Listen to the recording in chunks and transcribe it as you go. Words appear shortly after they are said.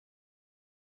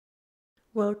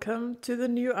Welcome to the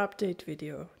new update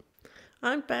video.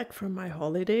 I'm back from my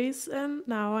holidays and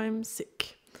now I'm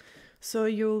sick, so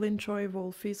you'll enjoy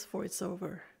Wolfie's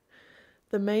voiceover.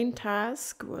 The main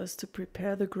task was to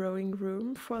prepare the growing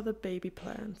room for the baby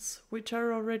plants, which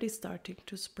are already starting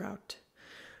to sprout.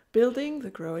 Building the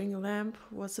growing lamp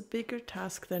was a bigger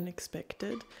task than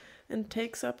expected and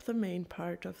takes up the main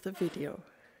part of the video.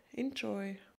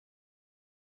 Enjoy!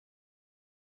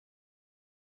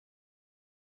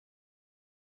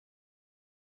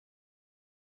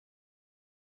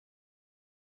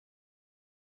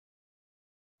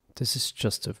 This is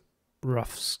just a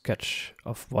rough sketch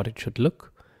of what it should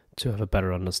look to have a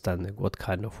better understanding what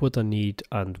kind of wood I need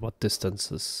and what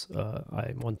distances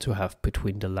I want to have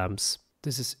between the lamps.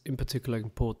 This is in particular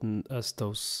important as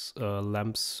those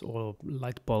lamps or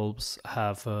light bulbs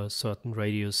have a certain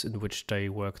radius in which they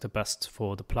work the best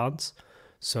for the plants.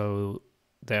 So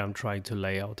there I'm trying to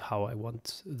lay out how I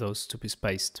want those to be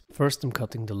spaced. First I'm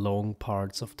cutting the long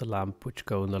parts of the lamp which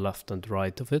go on the left and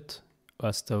right of it.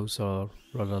 As those are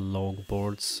rather long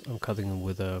boards, I'm cutting them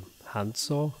with a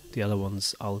handsaw. The other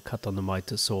ones I'll cut on the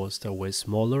miter saw as they're way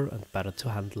smaller and better to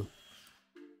handle.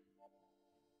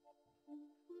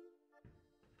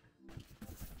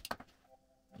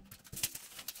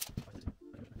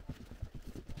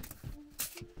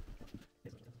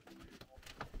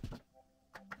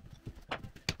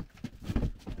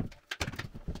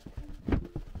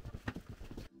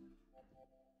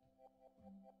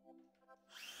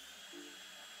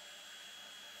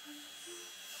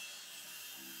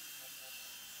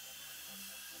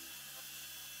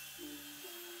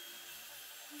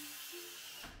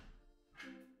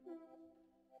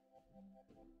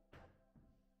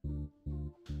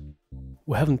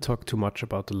 We haven't talked too much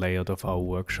about the layout of our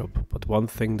workshop, but one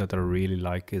thing that I really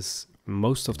like is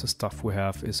most of the stuff we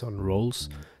have is on rolls,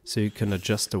 so you can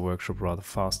adjust the workshop rather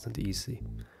fast and easy.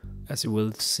 As you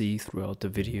will see throughout the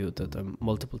video that I'm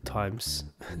multiple times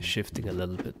shifting a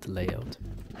little bit the layout.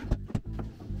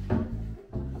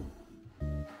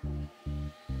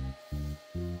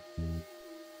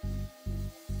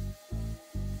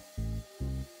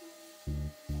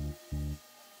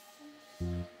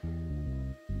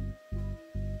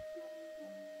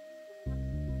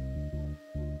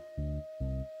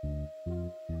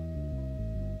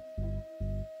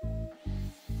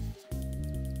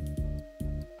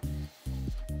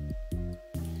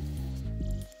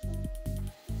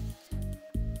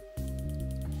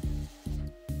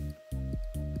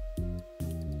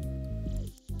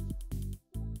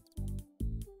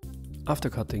 After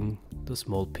cutting the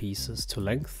small pieces to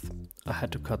length, I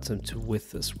had to cut them to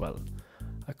width as well.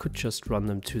 I could just run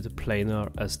them to the planer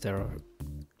as they're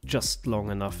just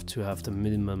long enough to have the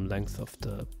minimum length of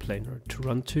the planer to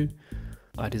run to.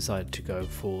 I decided to go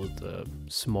for the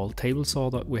small table saw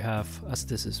that we have, as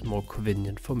this is more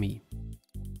convenient for me.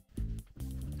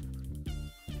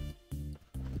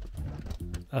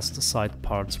 As the side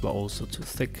parts were also too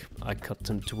thick, I cut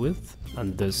them to width,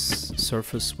 and this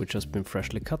surface, which has been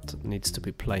freshly cut, needs to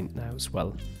be planed now as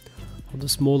well. On the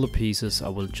smaller pieces I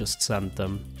will just sand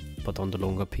them, but on the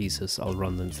longer pieces I'll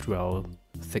run them through our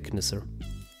thicknesser.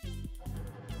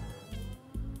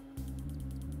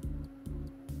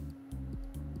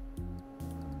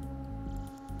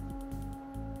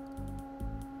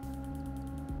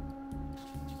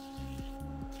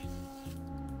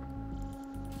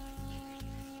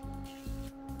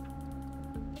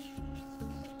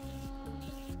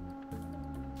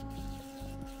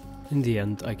 In the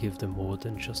end I give them more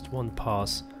than just one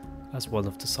pass, as one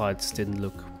of the sides didn't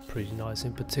look pretty nice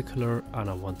in particular, and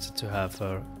I wanted to have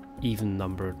a even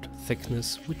numbered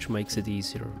thickness, which makes it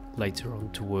easier later on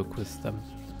to work with them.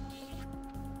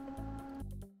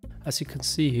 As you can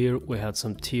see here, we had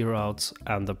some tear outs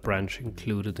and a branch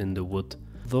included in the wood.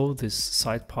 Though these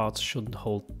side parts shouldn't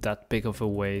hold that big of a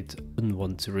weight, I didn't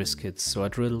want to risk it, so I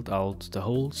drilled out the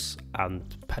holes and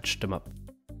patched them up.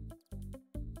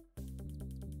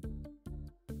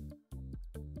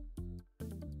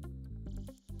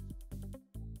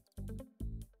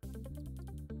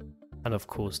 And of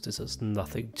course this has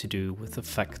nothing to do with the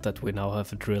fact that we now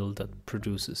have a drill that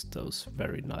produces those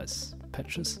very nice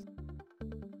patches.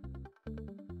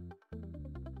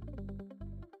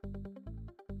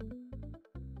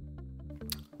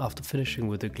 After finishing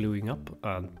with the gluing up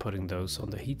and putting those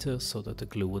on the heater so that the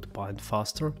glue would bind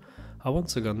faster, I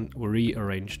once again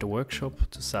rearranged the workshop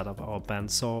to set up our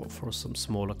bandsaw for some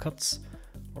smaller cuts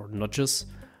or nudges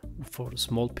for the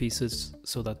small pieces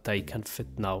so that they can fit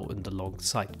now in the long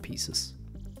side pieces.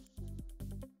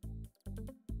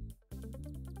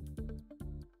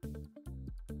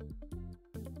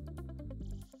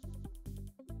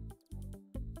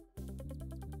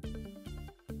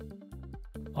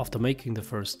 After making the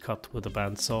first cut with a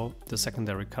bandsaw, the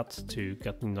secondary cut to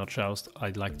getting notch out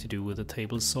I'd like to do with a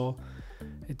table saw.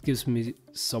 It gives me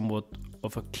somewhat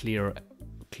of a clear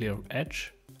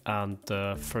edge, and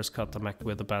the first cut I make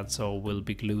with the bandsaw will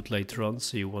be glued later on,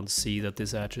 so you won't see that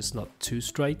this edge is not too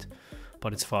straight,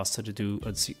 but it's faster to do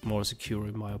and more secure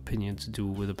in my opinion to do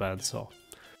with a bandsaw.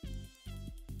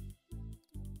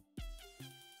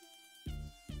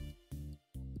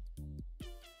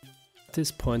 At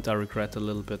this point I regret a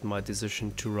little bit my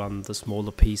decision to run the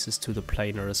smaller pieces to the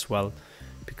planer as well,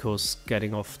 because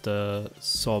getting off the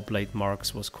saw blade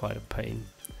marks was quite a pain.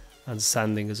 And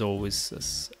sanding is always,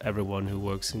 as everyone who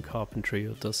works in carpentry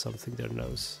or does something there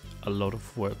knows, a lot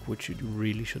of work which you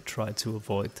really should try to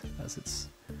avoid, as it's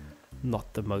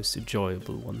not the most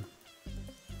enjoyable one.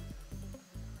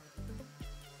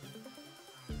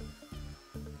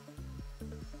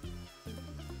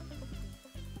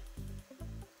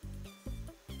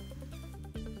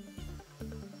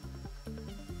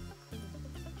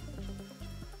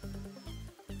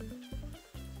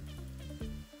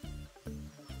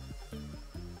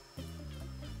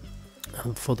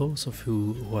 And for those of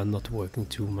you who are not working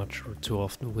too much or too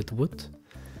often with wood,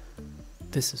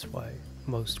 this is why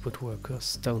most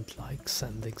woodworkers don't like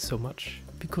sanding so much,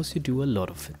 because you do a lot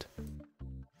of it.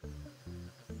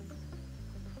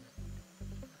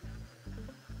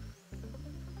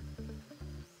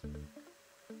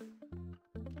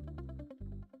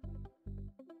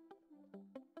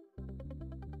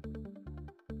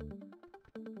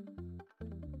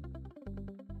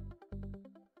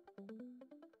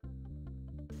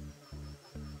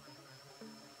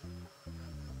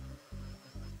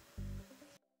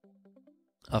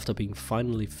 After being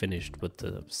finally finished with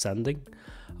the sanding,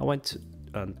 I went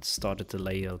and started the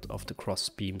layout of the cross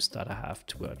beams that I have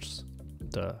towards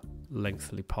the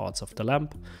lengthy parts of the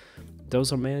lamp.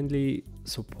 Those are mainly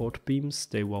support beams,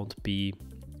 they won't be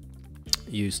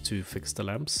used to fix the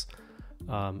lamps.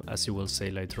 As you will see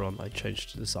later on, I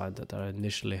changed the design that I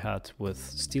initially had with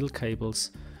steel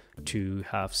cables to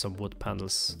have some wood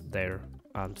panels there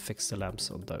and fix the lamps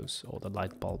on those, or the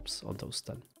light bulbs on those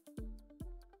then.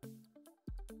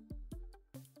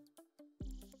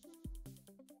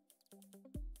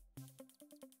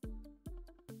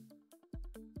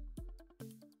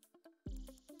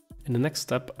 In the next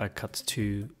step, I cut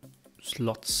 2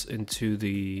 slots into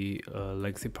the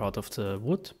lengthy part of the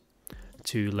wood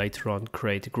to later on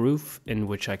create a groove in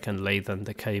which I can lay then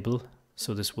the cable.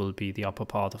 So this will be the upper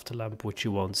part of the lamp, which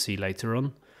you won't see later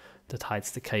on, that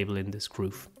hides the cable in this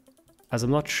groove. As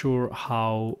I'm not sure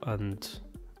how and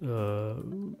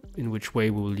in which way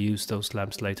we will use those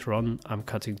lamps later on, I'm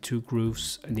cutting 2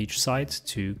 grooves on each side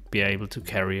to be able to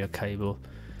carry a cable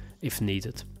if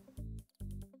needed.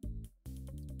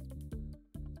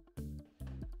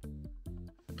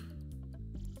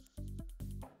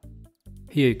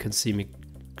 Here you can see me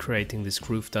creating this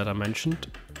groove that I mentioned.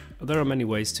 There are many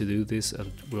ways to do this, and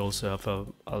we also have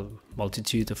a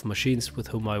multitude of machines with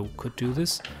whom I could do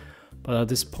this. But at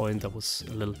this point I was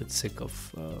a little bit sick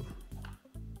of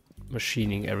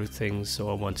machining everything, so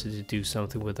I wanted to do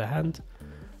something with the hand.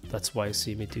 That's why you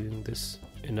see me doing this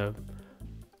in a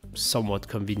somewhat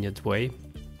convenient way.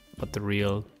 But the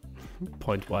real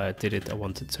point why I did it, I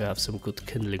wanted to have some good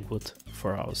kindling wood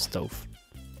for our stove.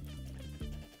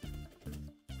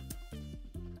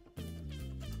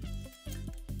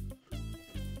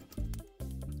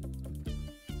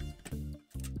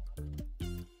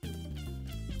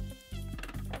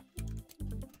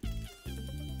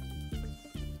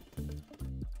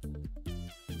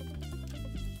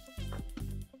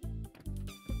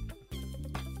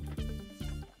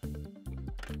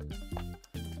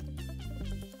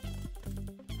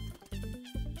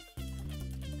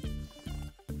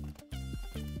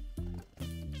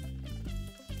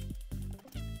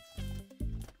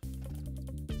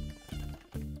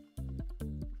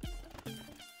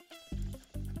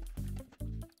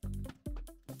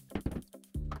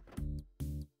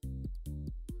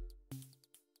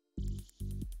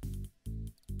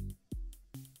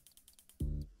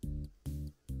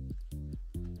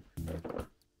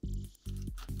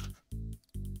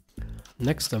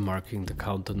 Next I'm marking the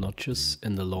counter notches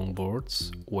in the long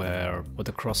boards where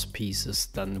the cross pieces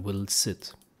then will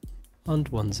sit. And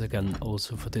once again,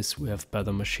 also for this we have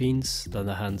better machines than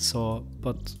a hand saw,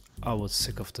 but I was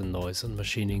sick of the noise and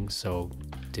machining, so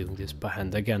doing this by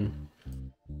hand again.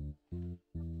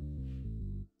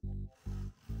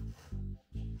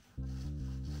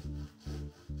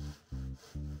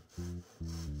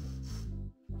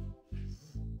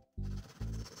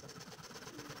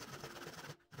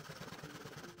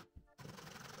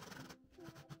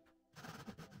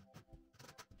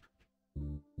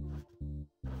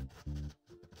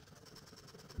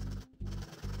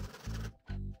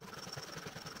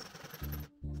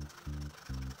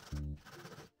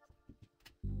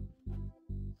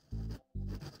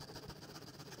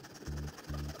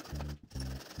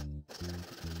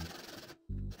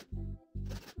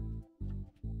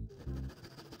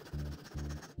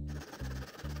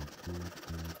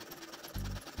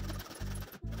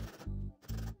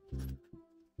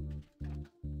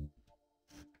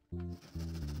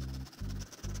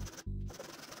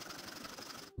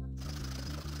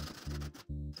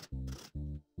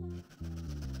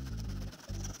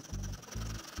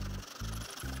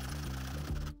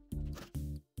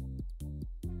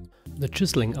 The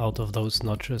chiseling out of those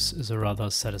notches is a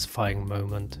rather satisfying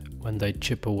moment when they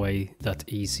chip away that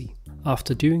easy.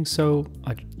 After doing so,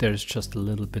 there's just a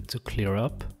little bit to clear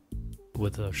up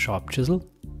with a sharp chisel,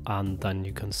 and then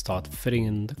you can start fitting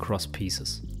in the cross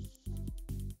pieces.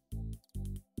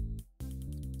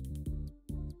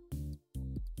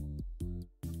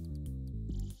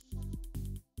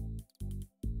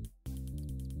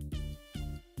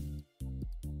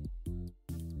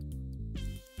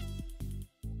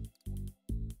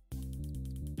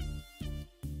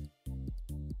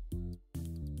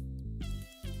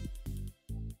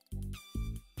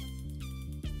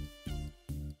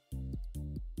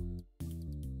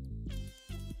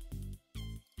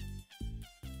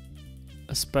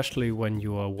 Especially when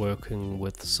you are working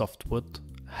with soft wood,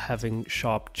 having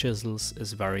sharp chisels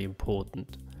is very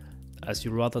important, as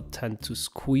you rather tend to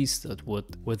squeeze that wood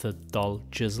with a dull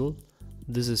chisel.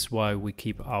 This is why we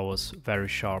keep ours very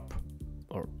sharp,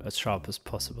 or as sharp as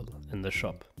possible, in the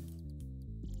shop.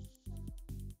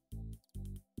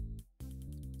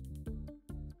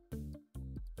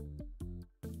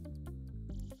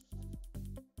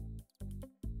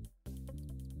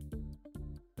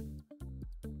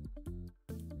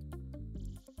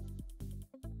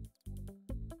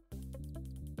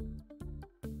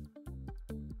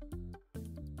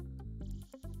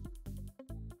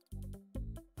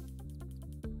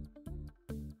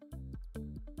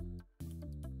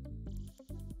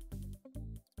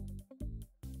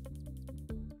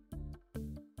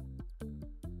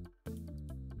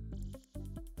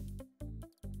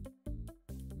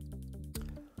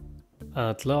 And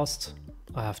at last,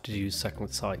 I have to do second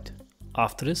side.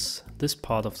 After this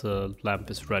part of the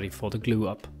lamp is ready for the glue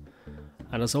up.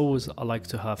 And as always, I like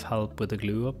to have help with the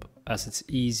glue up, as it's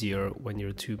easier when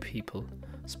you're two people,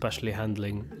 especially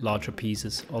handling larger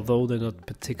pieces, although they're not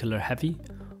particularly heavy,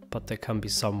 but they can be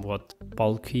somewhat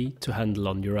bulky to handle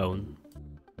on your own.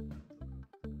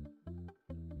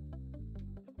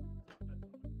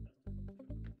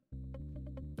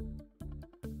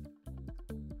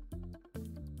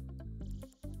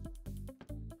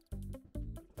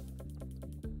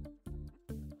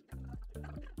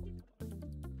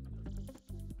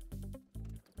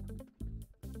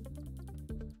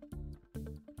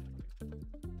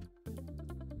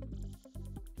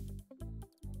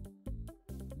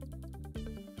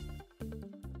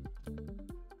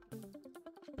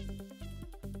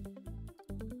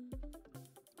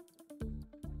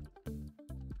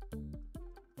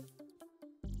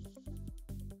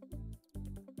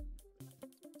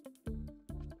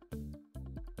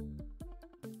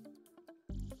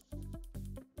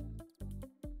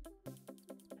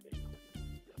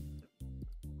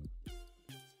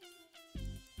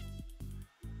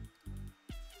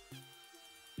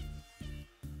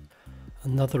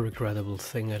 Another regrettable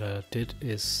thing that I did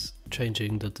is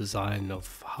changing the design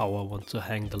of how I want to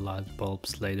hang the light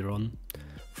bulbs later on,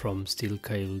 from steel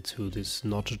cable to this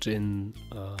notched in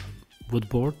wood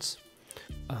boards.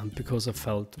 Because I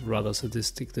felt rather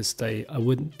sadistic this day, I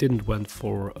didn't went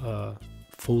for a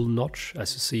full notch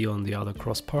as you see on the other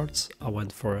cross parts. I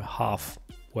went for a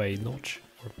halfway notch,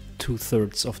 or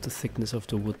 2/3 of the thickness of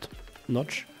the wood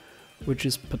notch, which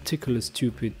is particularly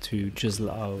stupid to chisel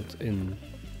out in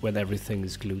when everything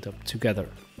is glued up together.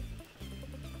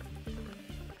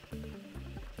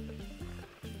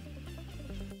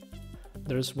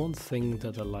 There is one thing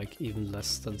that I like even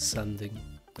less than sanding,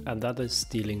 and that is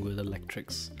dealing with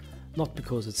electrics. Not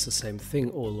because it's the same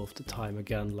thing all of the time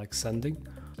again like sanding,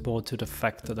 but to the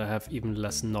fact that I have even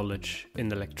less knowledge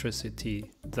in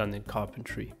electricity than in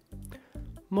carpentry.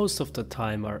 Most of the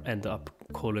time I end up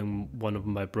calling one of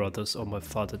my brothers or my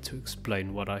father to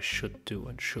explain what I should do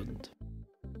and shouldn't.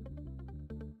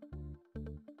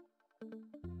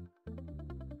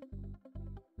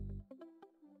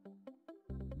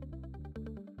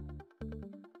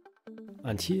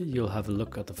 And here you'll have a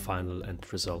look at the final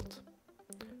end result.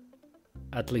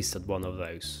 At least at one of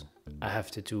those. I have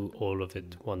to do all of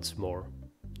it once more.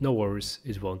 No worries,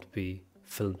 it won't be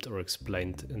filmed or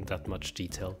explained in that much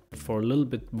detail. For a little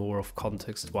bit more of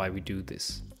context why we do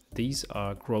this. These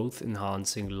are growth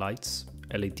enhancing lights,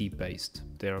 LED based.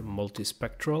 They are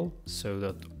multispectral, so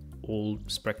that all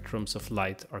spectrums of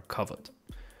light are covered.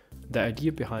 The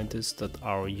idea behind is that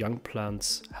our young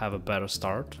plants have a better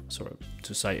start, so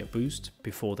to say a boost,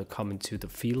 before they come into the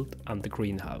field and the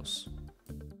greenhouse.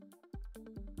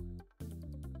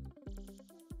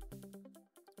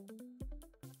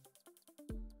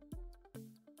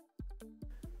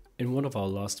 In one of our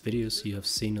last videos you have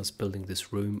seen us building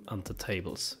this room and the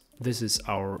tables. This is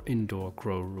our indoor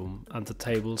grow room and the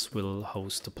tables will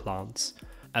host the plants.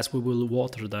 As we will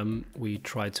water them, we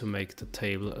try to make the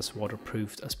table as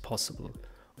waterproofed as possible.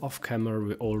 Off camera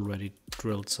we already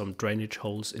drilled some drainage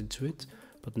holes into it,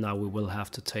 but now we will have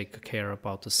to take care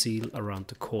about the seal around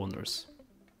the corners.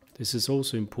 This is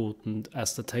also important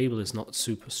as the table is not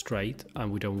super straight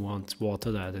and we don't want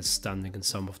water that is standing in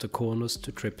some of the corners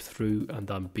to drip through and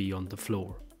then be on the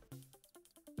floor.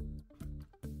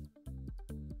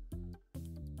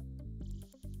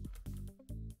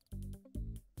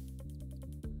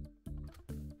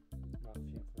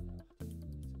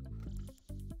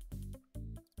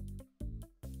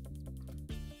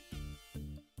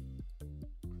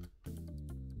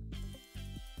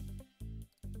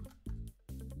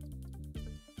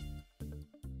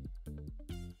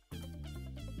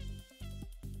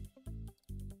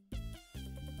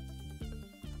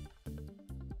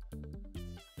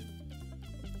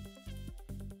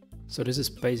 So this is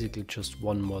basically just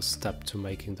one more step to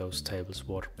making those tables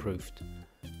waterproofed.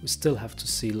 We still have to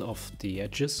seal off the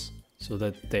edges so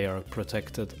that they are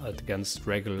protected against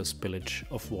regular spillage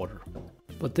of water.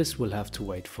 But this will have to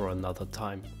wait for another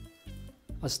time.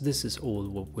 As this is all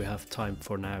what we have time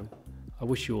for now, I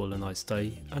wish you all a nice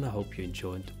day and I hope you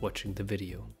enjoyed watching the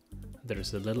video. There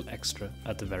is a little extra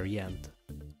at the very end.